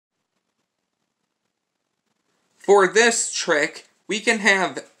For this trick, we can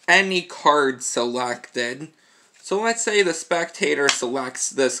have any card selected. So let's say the spectator selects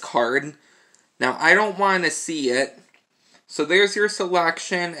this card. Now I don't want to see it. So there's your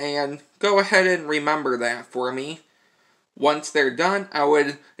selection, and go ahead and remember that for me. Once they're done, I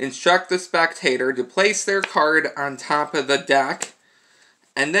would instruct the spectator to place their card on top of the deck,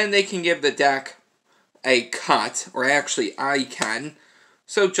 and then they can give the deck a cut, or actually I can.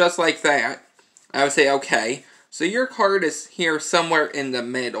 So just like that, I would say, okay, so your card is here somewhere in the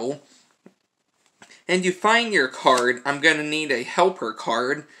middle, and to find your card, I'm going to need a helper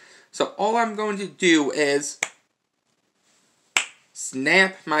card. So all I'm going to do is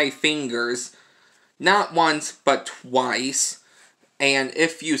snap my fingers, not once, but twice. And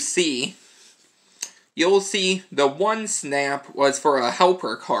if you see, you'll see the one snap was for a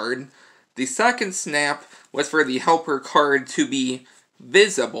helper card. The second snap was for the helper card to be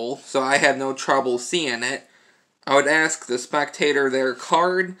visible, so I had no trouble seeing it. I would ask the spectator their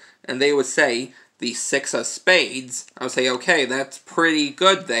card, and they would say the 6 of spades. I would say, okay, that's pretty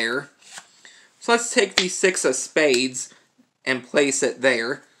good there. So let's take the 6 of spades and place it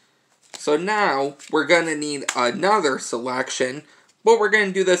there. So now we're going to need another selection, but we're going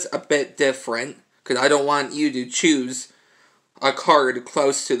to do this a bit different, because I don't want you to choose a card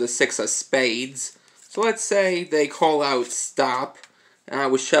close to the 6 of spades. So let's say they call out stop, and I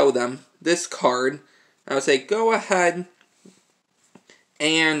would show them this card. I would say, go ahead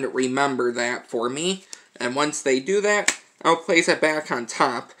and remember that for me. And once they do that, I'll place it back on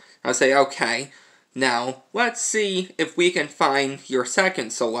top. I'll say, okay, now let's see if we can find your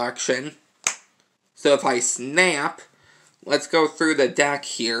second selection. So if I snap, let's go through the deck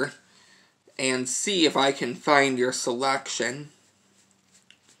here and see if I can find your selection.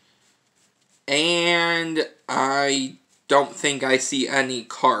 And I don't think I see any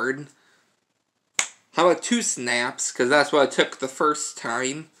card. How about 2 snaps? Because that's what it took the first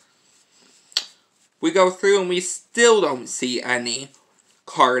time. We go through and we still don't see any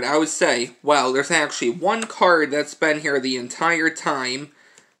card. I would say, well, there's actually one card that's been here the entire time.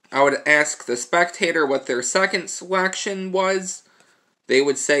 I would ask the spectator what their second selection was. They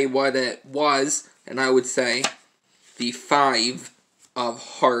would say what it was, and I would say the 5 of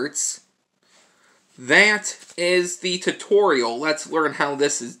hearts. That is the tutorial. Let's learn how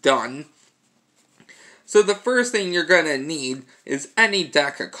this is done. So the first thing you're going to need is any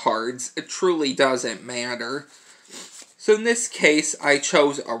deck of cards. It truly doesn't matter. So in this case, I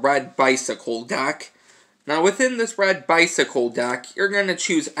chose a red bicycle deck. Now within this red bicycle deck, you're going to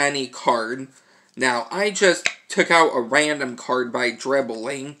choose any card. Now I just took out a random card by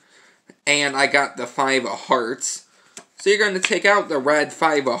dribbling, and I got the 5 of hearts. So you're going to take out the red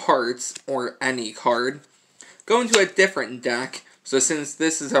 5 of hearts, or any card. Go into a different deck. So since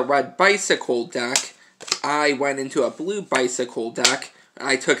this is a red bicycle deck, I went into a blue bicycle deck, and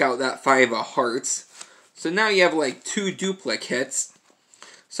I took out that 5 of hearts. So now you have like 2 duplicates.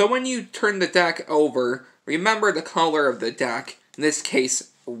 So when you turn the deck over, remember the color of the deck, in this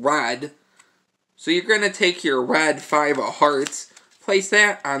case, red. So you're going to take your red 5 of hearts, place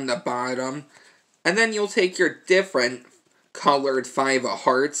that on the bottom, and then you'll take your different colored 5 of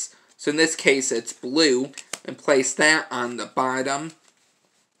hearts, so in this case it's blue, and place that on the bottom.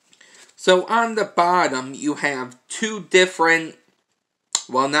 So on the bottom, you have 2 different,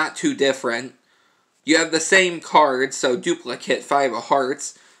 well, not 2 different. You have the same cards, so duplicate 5 of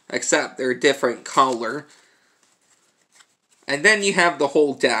hearts, except they're different color. And then you have the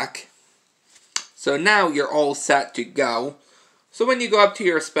whole deck. So now you're all set to go. So when you go up to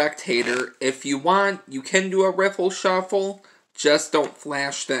your spectator, if you want, you can do a riffle shuffle. Just don't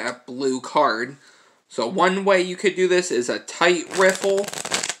flash that blue card. So one way you could do this is a tight riffle.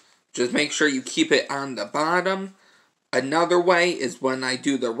 Just make sure you keep it on the bottom. Another way is when I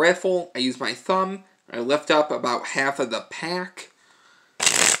do the riffle, I use my thumb, I lift up about half of the pack,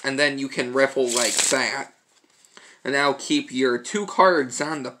 and then you can riffle like that. And now keep your 2 cards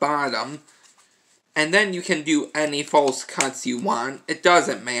on the bottom, and then you can do any false cuts you want. It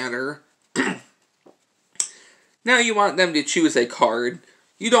doesn't matter. Now you want them to choose a card.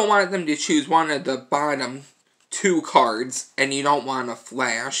 You don't want them to choose one of the bottom 2 cards, and you don't want to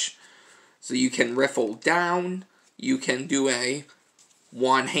flash. So you can riffle down, you can do a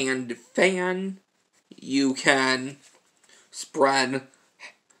one-hand fan, you can spread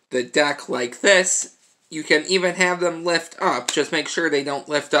the deck like this, you can even have them lift up, just make sure they don't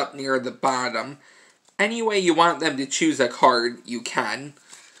lift up near the bottom. Any way you want them to choose a card, you can.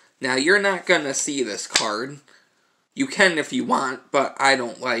 Now you're not going to see this card. You can if you want, but I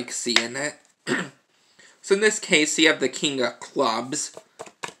don't like seeing it. So in this case, you have the King of Clubs.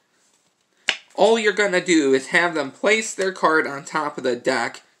 all you're going to do is have them place their card on top of the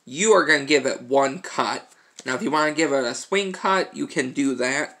deck. You are going to give it one cut. Now, if you want to give it a swing cut, you can do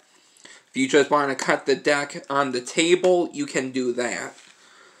that. If you just want to cut the deck on the table, you can do that.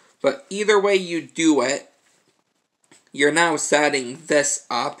 But either way you do it, you're now setting this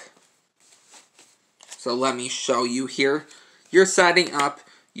up. So let me show you here. You're setting up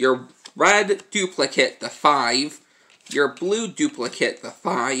your red duplicate, the 5, your blue duplicate, the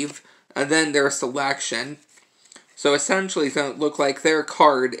 5, and then their selection. So essentially it's going to look like their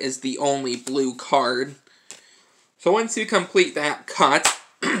card is the only blue card. So once you complete that cut,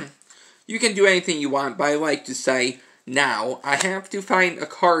 you can do anything you want, but I like to say, now, I have to find a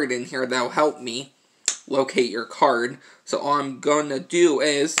card in here that will help me locate your card. So all I'm going to do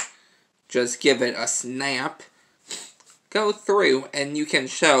is just give it a snap, go through, and you can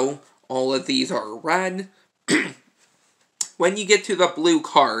show all of these are red. When you get to the blue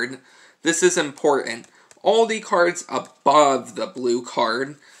card, this is important. All the cards above the blue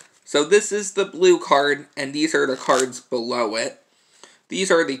card. So this is the blue card, and these are the cards below it.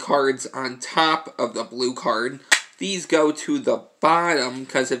 These are the cards on top of the blue card. These go to the bottom,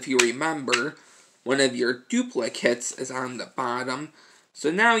 because if you remember, one of your duplicates is on the bottom.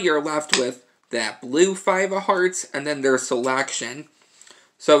 So now you're left with that blue 5 of hearts, and then their selection.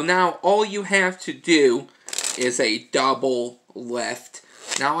 So now all you have to do is a double lift.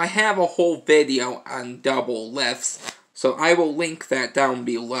 Now I have a whole video on double lifts, so I will link that down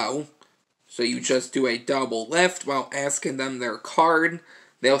below. So you just do a double lift while asking them their card.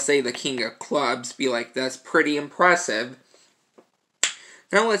 They'll say the King of Clubs. Be like, that's pretty impressive.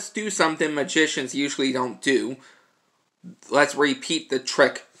 Now let's do something magicians usually don't do. Let's repeat the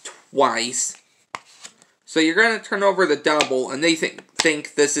trick twice. So you're going to turn over the double, and they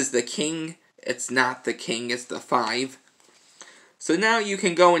think this is the king. It's not the king, it's the 5. So now you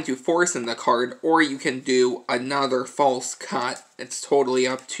can go into forcing the card, or you can do another false cut. It's totally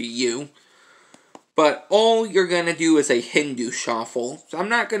up to you. But all you're going to do is a Hindu shuffle. So I'm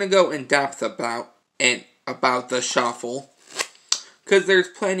not going to go in depth about the shuffle, because there's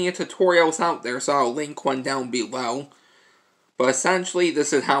plenty of tutorials out there, so I'll link one down below. But essentially,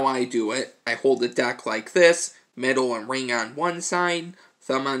 this is how I do it. I hold the deck like this, middle and ring on one side,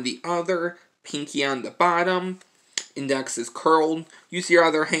 thumb on the other, pinky on the bottom, index is curled. Use your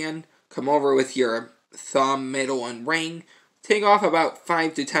other hand, come over with your thumb, middle, and ring. Take off about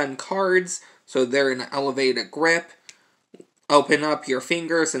 5 to 10 cards, so they're in an elevated grip. Open up your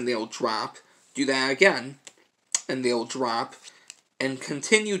fingers and they'll drop. Do that again, and they'll drop. And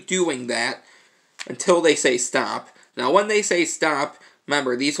continue doing that until they say stop. Now when they say stop,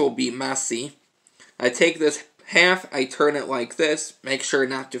 remember these will be messy. I take this half, I turn it like this, make sure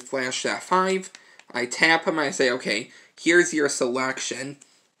not to flash that 5. I tap them, I say, okay, here's your selection.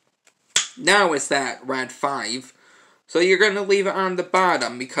 Now it's that red 5. So you're going to leave it on the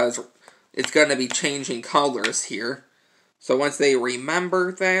bottom because it's going to be changing colors here. So once they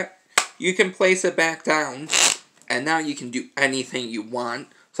remember that, you can place it back down. And now you can do anything you want.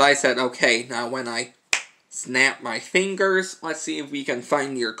 So I said, okay, now when I snap my fingers, let's see if we can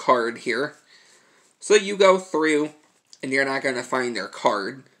find your card here. So you go through, and you're not going to find their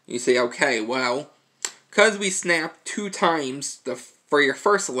card. You say, okay, well, because we snapped 2 times for your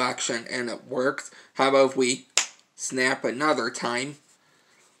first selection and it worked, how about if we snap another time?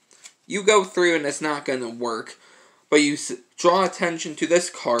 You go through and it's not going to work, but you draw attention to this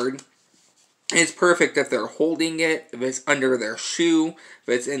card. It's perfect if they're holding it, if it's under their shoe, if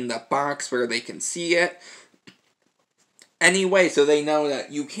it's in the box where they can see it. Anyway, so they know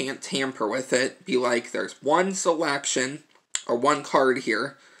that you can't tamper with it. Be like, there's one selection, or one card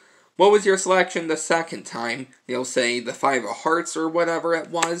here. What was your selection the second time? They'll say the 5 of hearts or whatever it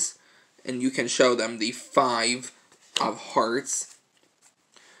was. And you can show them the 5 of hearts.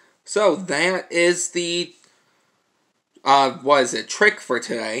 So that is the, trick for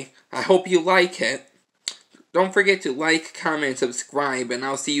today. I hope you like it. Don't forget to like, comment, subscribe, and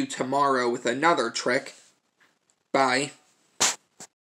I'll see you tomorrow with another trick. Bye.